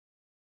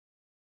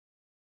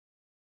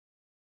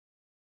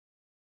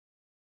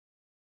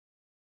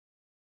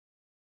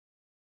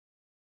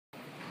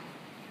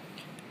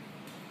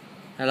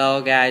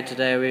Hello guys,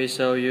 today we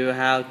show you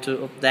how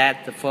to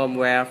update the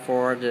firmware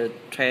for the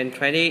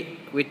 1020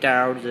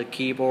 without the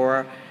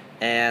keyboard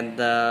and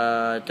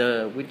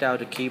without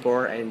the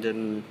keyboard, and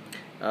then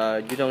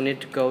you don't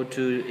need to go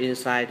to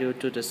inside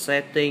to the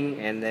setting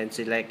and then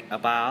select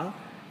about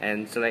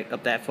and select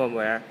update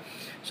firmware.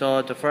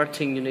 So the first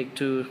thing you need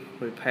to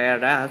repair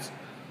that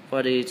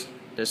for the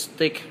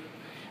stick.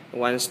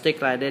 One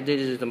stick like that,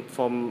 this is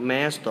from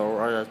metal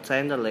or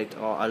stainless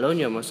or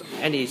aluminum or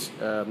any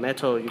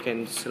metal you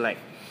can select.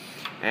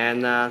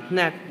 And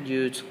next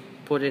you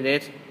put it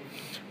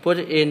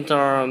in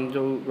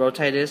to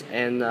rotate this,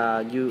 and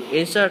you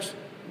insert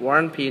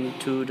one pin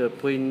to the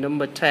pin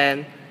number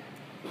 10,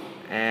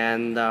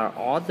 and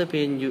all the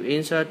pin you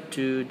insert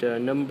to the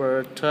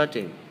number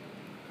 13.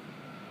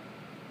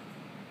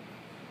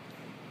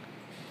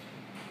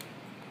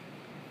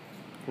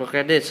 Look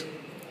at this.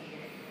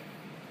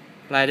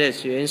 Like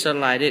this, you insert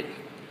like this.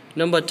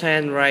 Number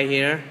 10 right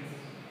here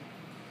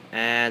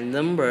and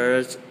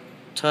number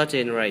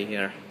 13 right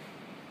here.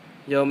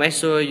 You make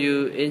sure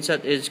you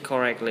insert it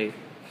correctly.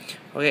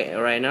 Okay,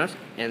 right now,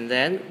 and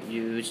then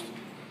you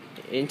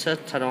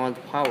turn on the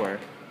power.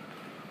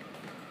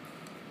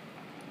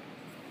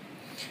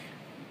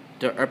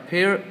 The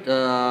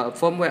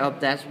firmware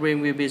of that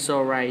screen will be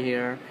shown right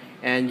here,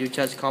 and you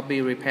just copy,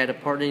 repair the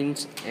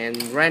ports,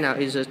 and right now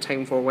is a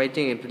time for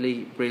waiting, and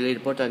release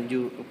the button,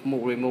 you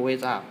remove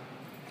it out.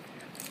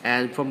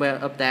 And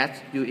firmware of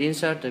that, you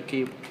insert the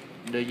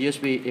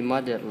USB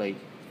immediately.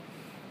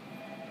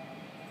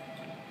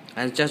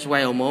 And just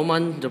wait a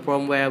moment, the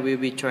firmware will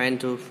be trying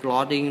to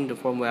flooding the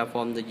firmware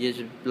from the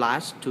USB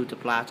flash to the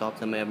flash of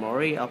the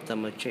memory of the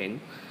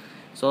machine.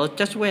 So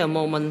just wait a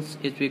moment,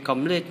 it will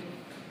complete.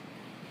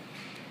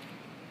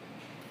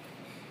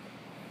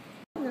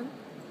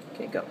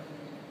 Okay, go.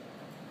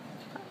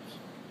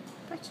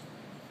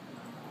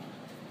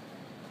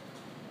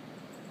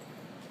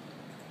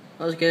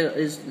 Okay,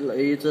 it's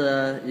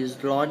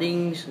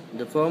loading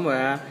the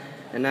firmware,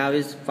 and now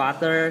it's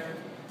faster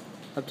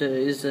after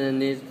it's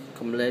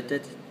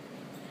completed.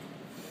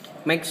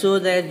 Make sure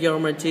that your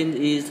machine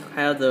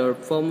have the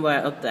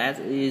firmware update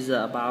is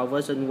about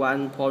version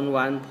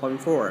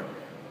 1.1.4,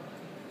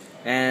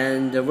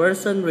 and the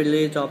version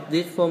release of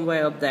this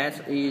firmware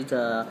update is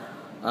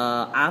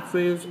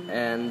April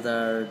and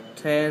the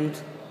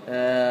 10th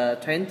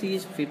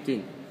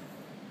 2015.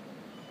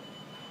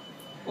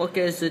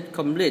 Okay, it's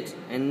complete,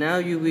 and now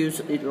you will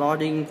it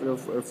loading the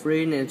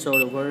free and show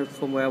the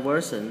firmware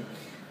version.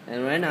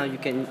 And right now you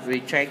can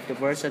recheck the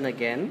version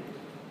again.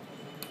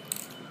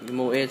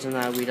 Remove it, so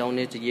now we don't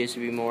need the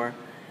USB more.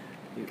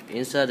 You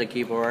insert the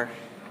keyboard,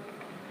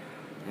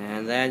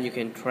 and then you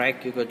can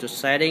track. You go to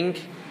setting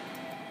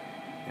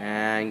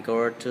and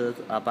go to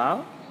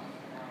about,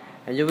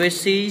 and you will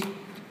see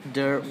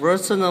the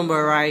version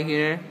number right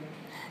here.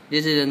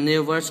 This is a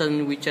new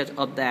version we just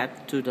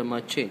update to the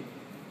machine.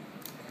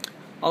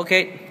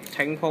 Okay,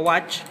 thanks for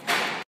watching.